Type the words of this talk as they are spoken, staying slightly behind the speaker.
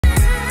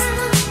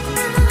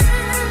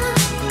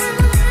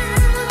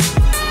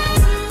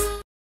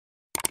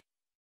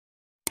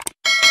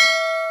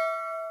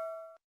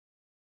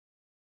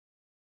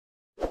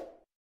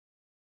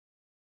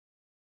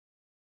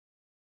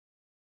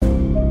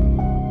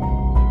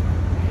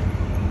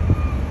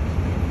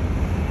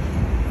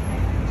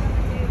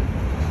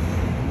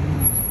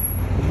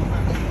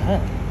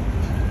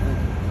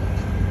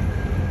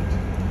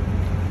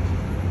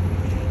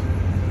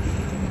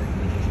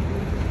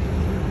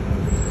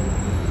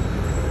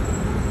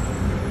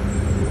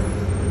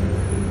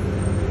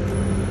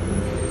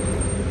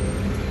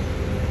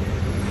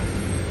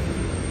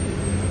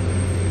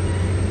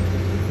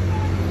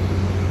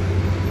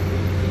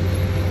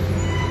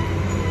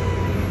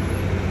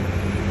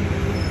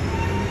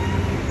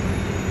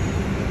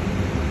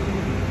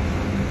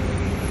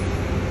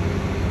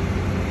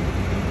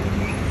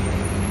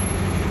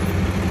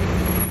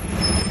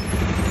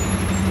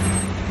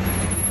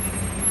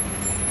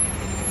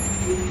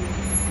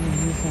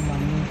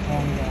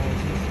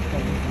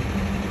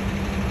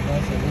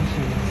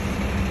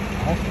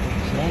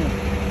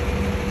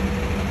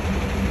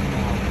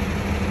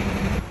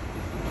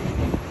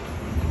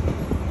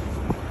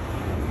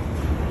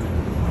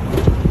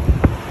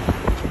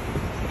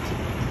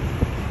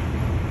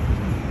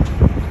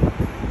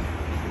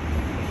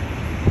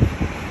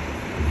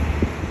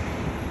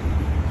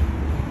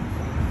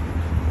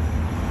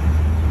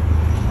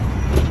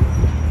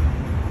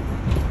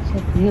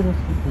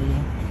Beautiful day.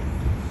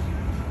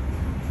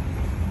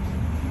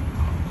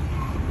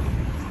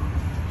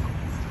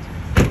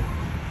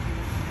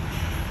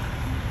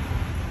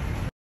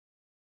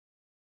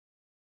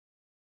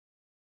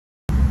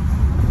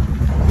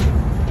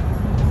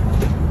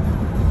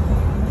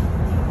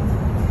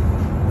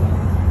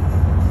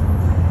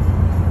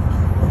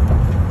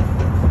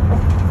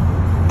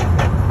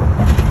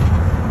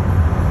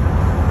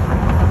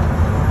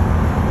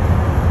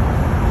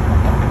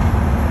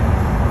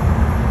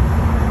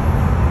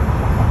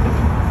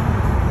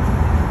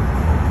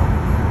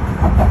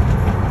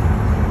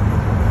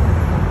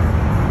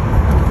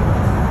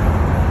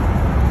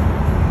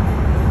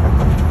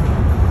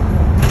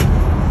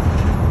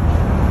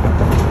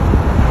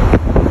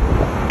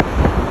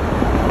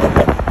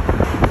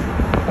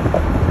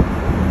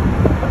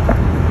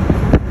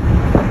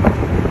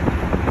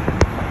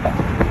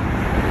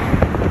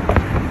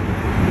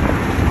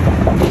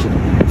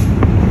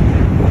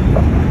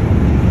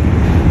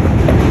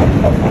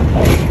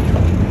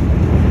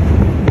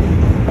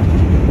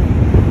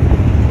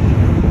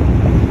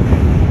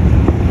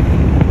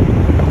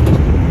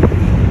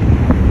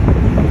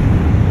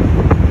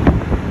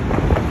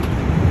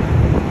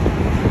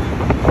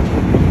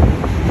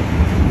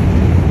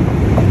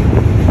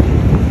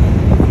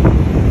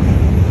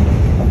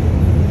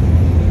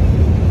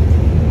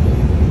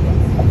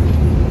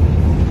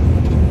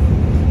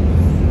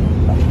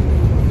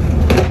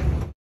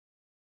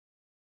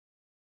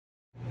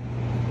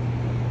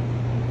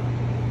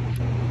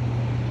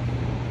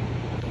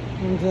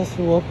 I'm just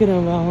walking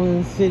around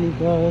in the city,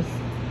 guys.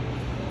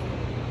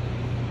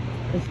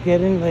 It's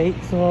getting late,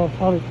 so I'll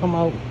probably come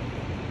out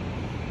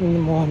in the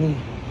morning.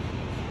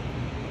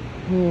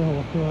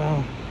 Walk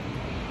around.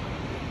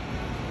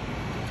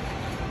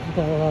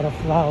 Got a lot of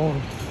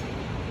flowers,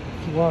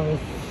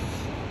 florists.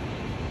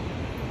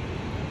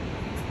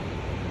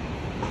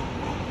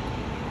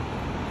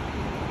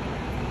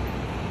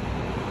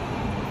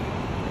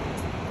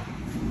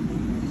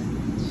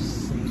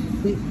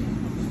 Quick.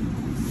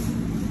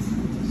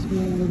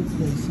 Small little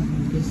place. I'm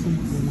gonna get some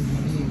food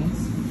right here.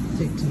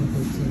 Take to the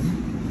hotel.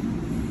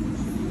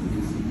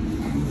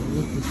 I'm gonna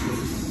look at this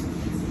place.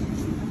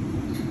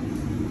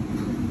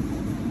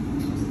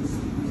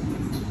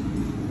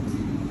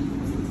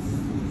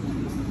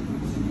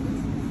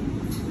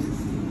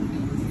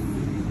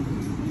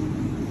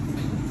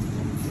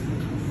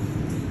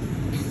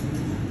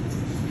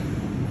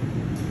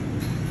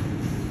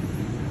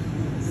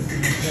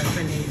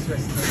 Japanese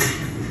restaurant.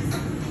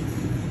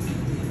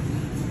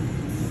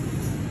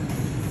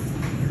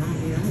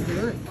 I'm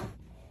good.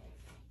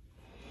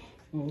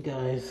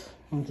 Guys,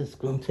 I'm just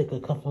gonna take a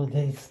couple of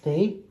days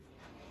stay.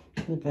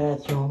 The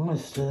bathroom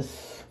is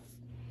just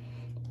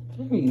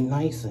very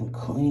nice and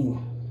clean.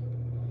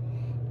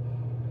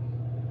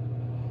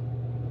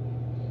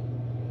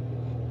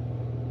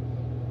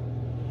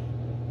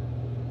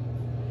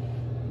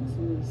 Let's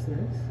see what it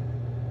says.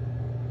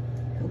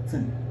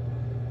 Hilton.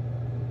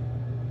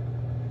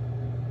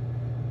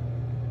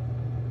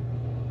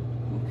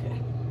 Okay.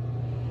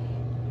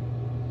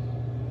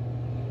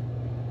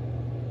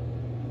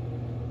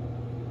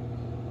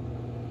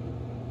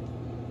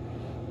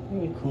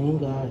 Very clean,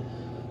 guys.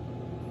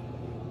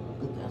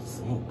 Look at that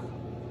sink.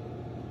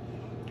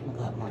 I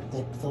got my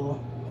Dettol.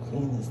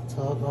 Clean this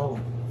tub out.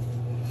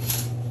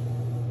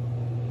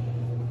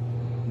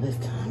 This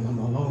time I'm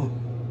alone.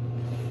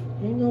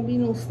 Ain't gonna be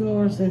no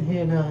snores in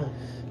here, guys.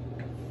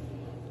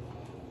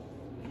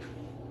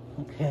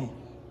 Okay.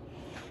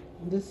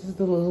 This is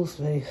the little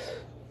space.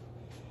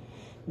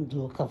 I'll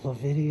do a couple of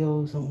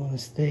videos. I'm gonna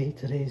stay.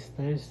 Today's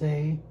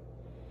Thursday,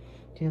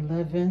 the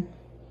 11th.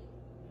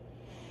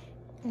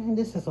 And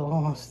this is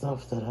all my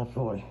stuff that I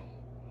brought.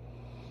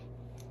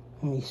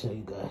 Let me show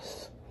you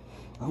guys.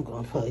 I'm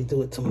gonna probably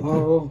do it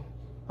tomorrow.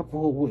 I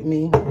brought with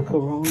me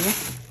Corona.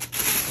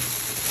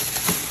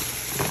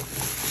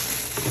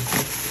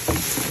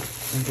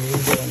 And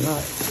believe it or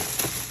not,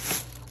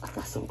 I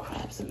got some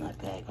crabs in that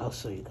bag. I'll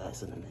show you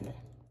guys in a minute.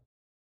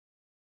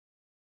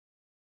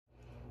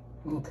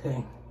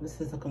 Okay, this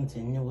is a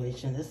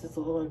continuation. This is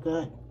all I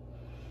got.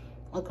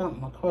 I got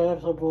my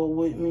crabs I brought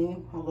with me.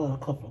 I got a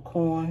couple of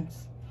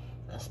corns.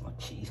 That's my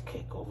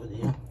cheesecake over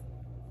there.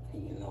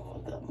 And you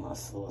know I got my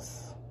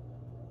sauce.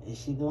 There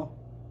she go.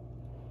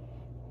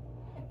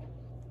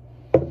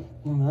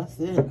 And that's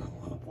it. I'm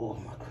gonna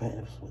boil my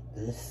crabs with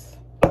this.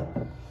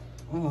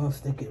 I'm gonna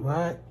stick it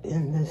right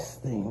in this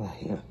thing right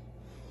here.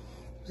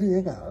 See,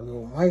 I got a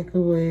little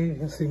microwave. You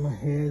can see my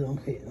head. I'm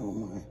hitting on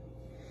mine.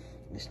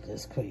 It's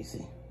just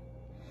crazy.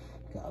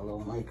 Got a little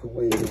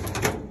microwave.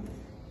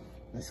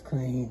 That's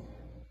clean.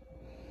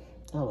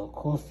 Got a little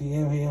coffee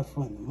area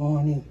for in the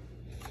morning.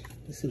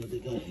 Let's see what they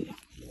got here.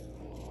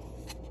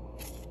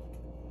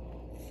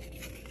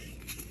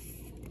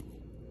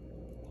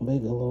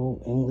 Make a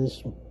little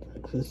English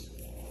breakfast.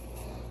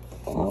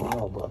 I don't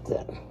know about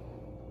that.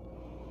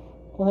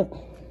 But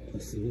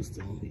let's see what's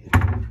down here.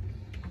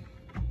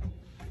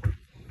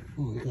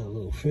 Oh, we got a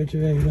little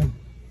refrigerator.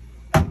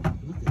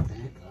 Look at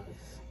that,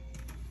 guys.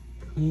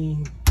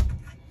 Clean.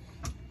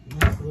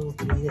 Nice little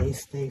 3-day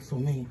stay for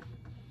me.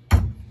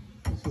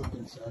 Let's look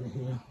inside of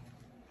here.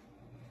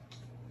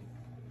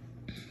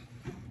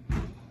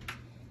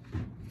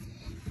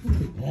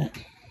 Look at that.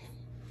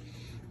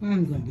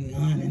 I'm gonna be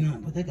ironing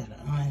up, but they got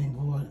an ironing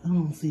board. I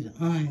don't see the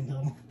iron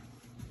though.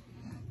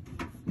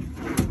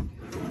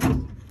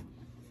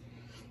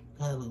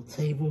 Got a little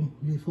table.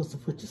 You're supposed to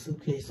put your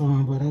suitcase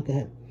on, but I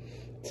got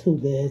 2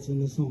 beds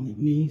and it's only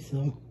me,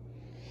 so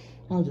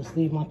I'll just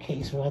leave my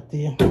case right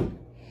there.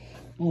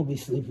 I'll be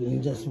sleeping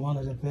in just one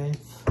of the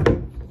beds.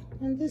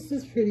 And this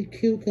is pretty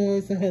cute,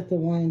 guys. I had to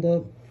wind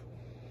up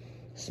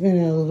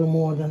spending a little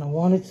more than I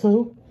wanted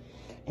to.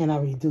 And I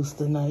reduced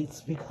the nights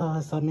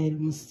because I made a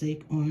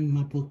mistake on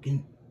my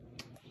booking.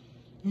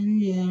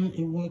 And yeah,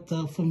 it worked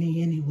out for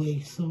me anyway.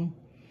 So,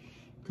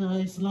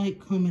 guys, like,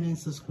 comment, and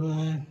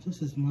subscribe.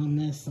 This is my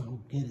mess. I'll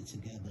get it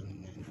together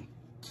in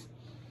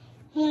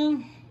a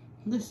minute.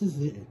 This is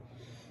it.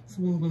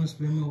 So I'm going to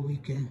spend my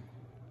weekend.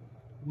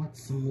 Watch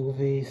some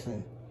movies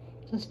and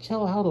just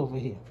chill out over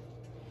here.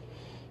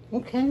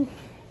 Okay?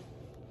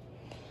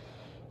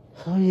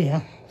 So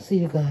yeah, see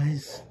you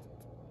guys.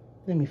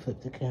 Let me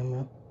flip the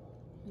camera.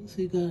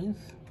 See guys,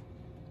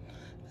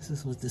 this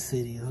is what the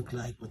city look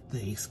like with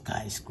the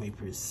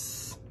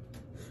skyscrapers.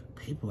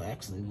 People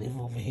actually live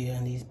over here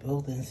in these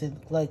buildings. It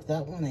look like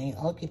that one ain't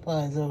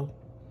occupied though.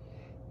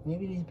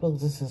 Maybe these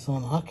buildings is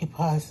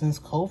unoccupied since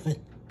COVID.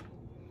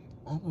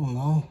 I don't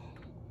know.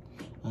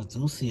 I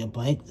do see a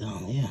bike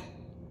down there.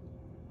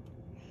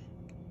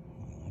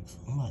 Like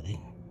somebody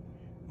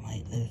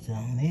might live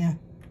down there.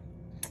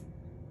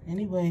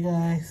 Anyway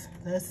guys,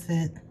 that's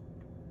it.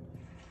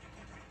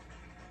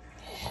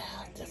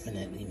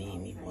 Definitely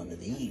need me one of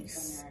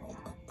these. Oh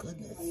my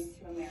goodness.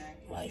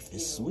 Life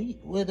is sweet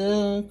with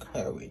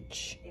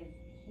courage.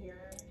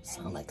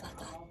 Sound like I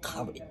got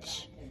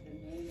courage.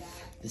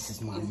 This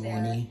is my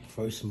morning,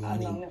 first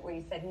morning.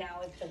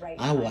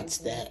 I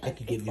watched that. I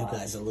could give you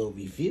guys a little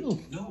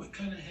review.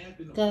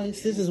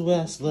 Guys, this is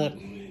where I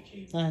slept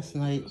last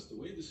night.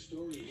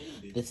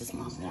 This is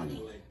my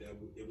morning.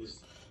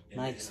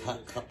 Nice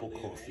hot cup of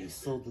coffee,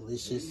 so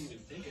delicious.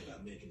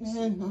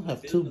 And I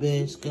have 2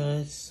 beds,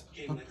 guys.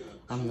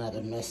 I'm not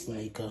a mess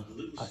maker.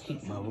 I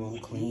keep my room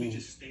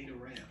clean.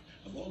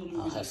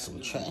 I'll have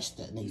some trash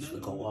that needs to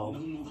go out.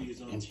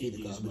 Empty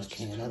the garbage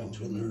can. I don't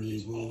really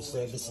need room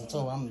service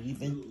until I'm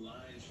leaving.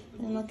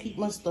 And I keep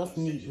my stuff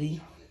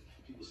neatly.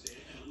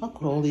 I'll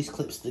put all these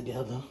clips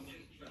together.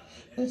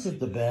 This is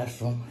the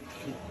bathroom.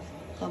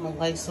 Got my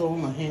Lysol,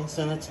 my hand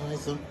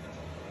sanitizer,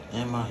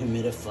 and my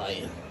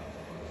humidifier.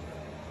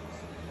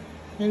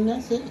 And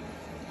that's it.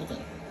 I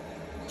gotta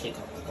take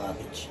out the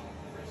garbage.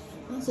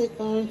 That's it,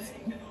 guys.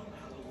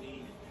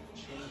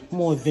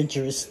 More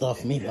adventurous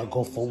stuff. Maybe I'll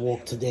go for a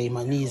walk today.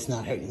 My knee's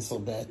not hurting so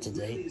bad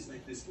today.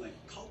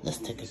 Let's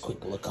take a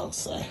quick look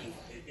outside.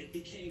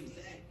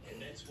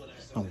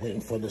 I'm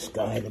waiting for this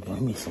guy to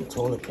bring me some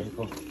toilet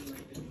paper.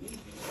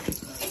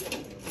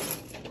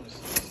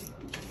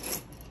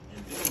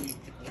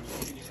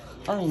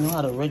 I didn't know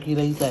how to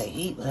regulate that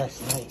heat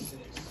last night.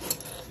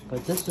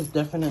 But this is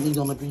definitely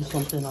going to be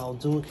something I'll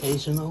do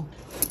occasional.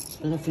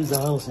 Spend a few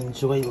dollars,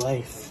 enjoy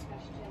life.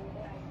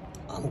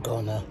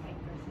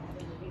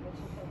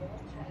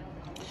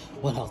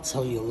 What I'll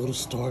tell you a little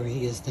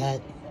story is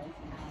that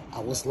I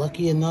was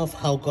lucky enough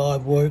how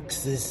God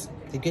works is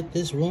to get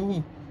this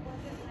room.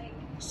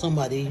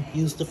 Somebody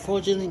used a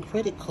fraudulent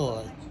credit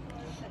card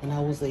and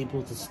I was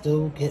able to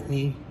still get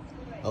me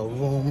a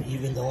room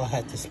even though I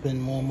had to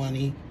spend more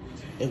money.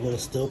 It would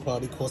have still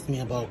probably cost me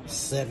about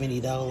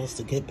 $70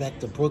 to get back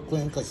to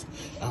Brooklyn because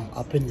I'm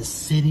up in the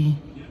city.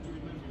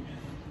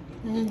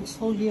 And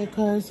so yeah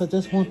guys, I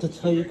just want to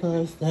tell you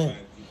guys that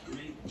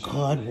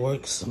God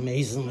works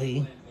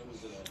amazingly.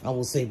 I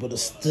was able to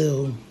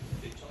still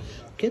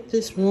get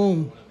this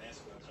room.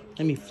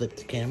 Let me flip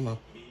the camera.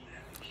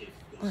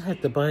 I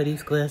had to buy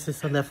these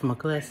glasses. I left my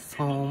glasses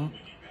home.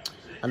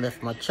 I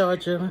left my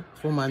charger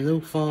for my new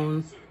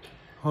phone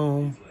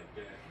home.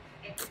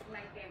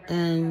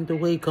 And the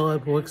way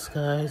God works,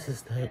 guys,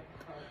 is that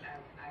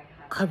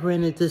I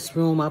rented this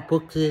room. I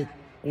booked it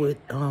with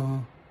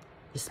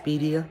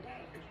Expedia.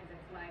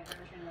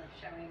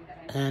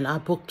 And I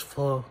booked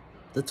for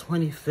the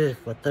 25th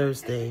for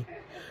Thursday.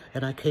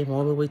 And I came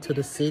all the way to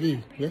the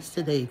city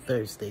yesterday,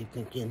 Thursday,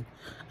 thinking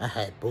I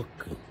had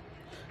booked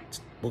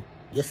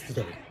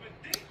yesterday.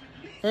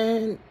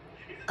 And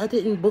I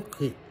didn't book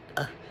it.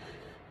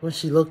 When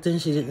she looked in,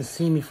 she didn't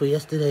see me for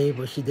yesterday,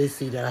 but she did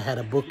see that I had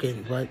a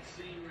booking. But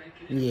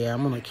yeah,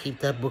 I'm going to keep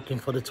that booking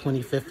for the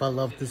 25th. I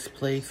love this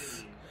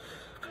place.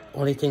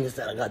 Only thing is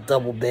that I got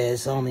double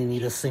beds. I only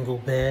need a single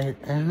bed.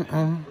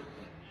 And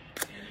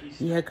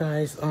yeah,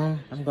 guys,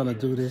 I'm going to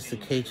do this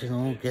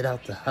occasional, get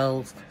out the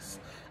house.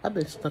 I've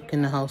been stuck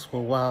in the house for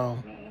a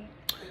while.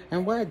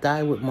 And why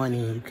die with money?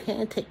 You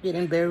can't take it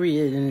and bury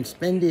it and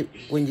spend it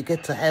when you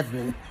get to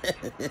heaven.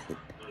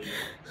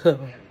 So,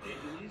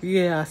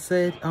 yeah, I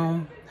said,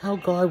 how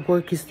God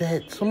works is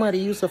that somebody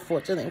used a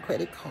fraudulent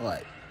credit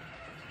card.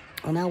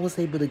 And I was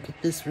able to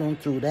get this room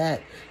through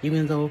that.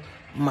 Even though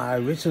my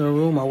original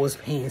room, I was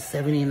paying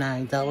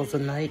 $79 a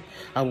night.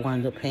 I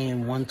wound up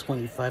paying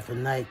 $125 a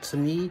night. To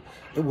me,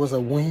 it was a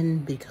win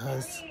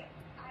because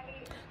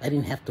I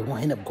didn't have to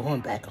wind up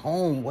going back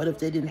home. What if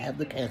they didn't have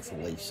the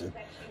cancellation?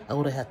 I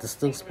would have had to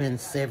still spend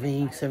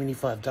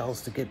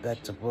 $75 to get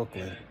back to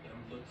Brooklyn.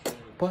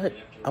 But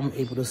I'm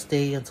able to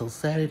stay until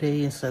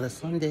Saturday instead of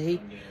Sunday,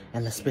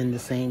 and I spend the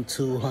same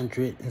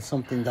 $200 and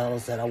something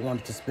that I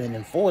wanted to spend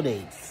in 4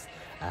 days.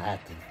 I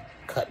had to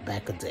cut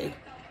back a day.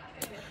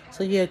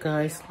 So yeah,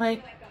 guys,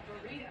 like,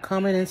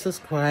 comment, and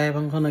subscribe.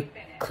 I'm gonna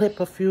clip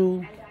a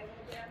few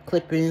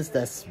clippings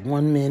that's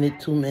 1 minute,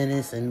 2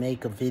 minutes, and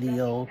make a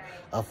video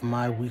of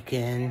my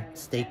weekend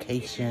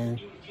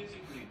staycation.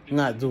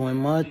 Not doing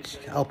much.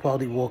 I'll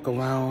probably walk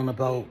around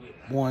about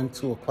 1,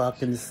 2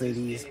 o'clock in the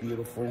city. It's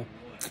beautiful.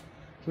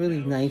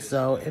 Really nice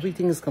out.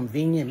 Everything is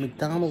convenient.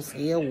 McDonald's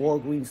here,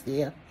 Walgreens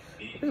there.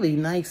 Really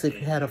nice if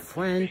you had a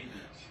friend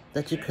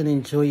that you can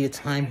enjoy your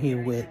time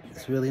here with.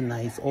 It's really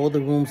nice. All the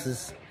rooms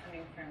is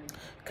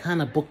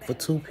kind of booked for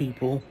 2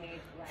 people.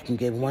 You can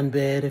get 1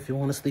 bed if you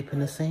want to sleep in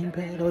the same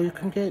bed, or you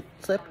can get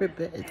separate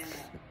beds.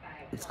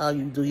 It's how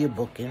you do your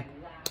booking.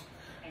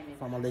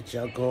 I'm gonna let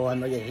y'all go. I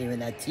know you're hearing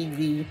that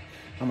TV.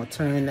 I'm gonna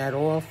turn that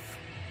off,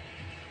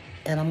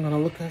 and I'm gonna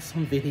look at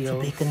some videos. To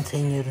be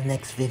continued. The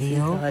next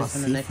video. Guys,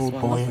 in the next one,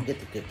 don't forget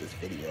to give this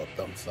video a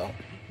thumbs up.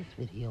 Give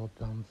this video a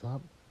thumbs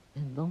up,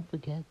 and don't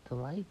forget to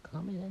like,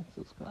 comment, and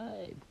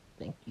subscribe.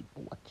 Thank you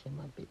for watching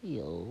my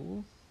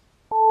videos.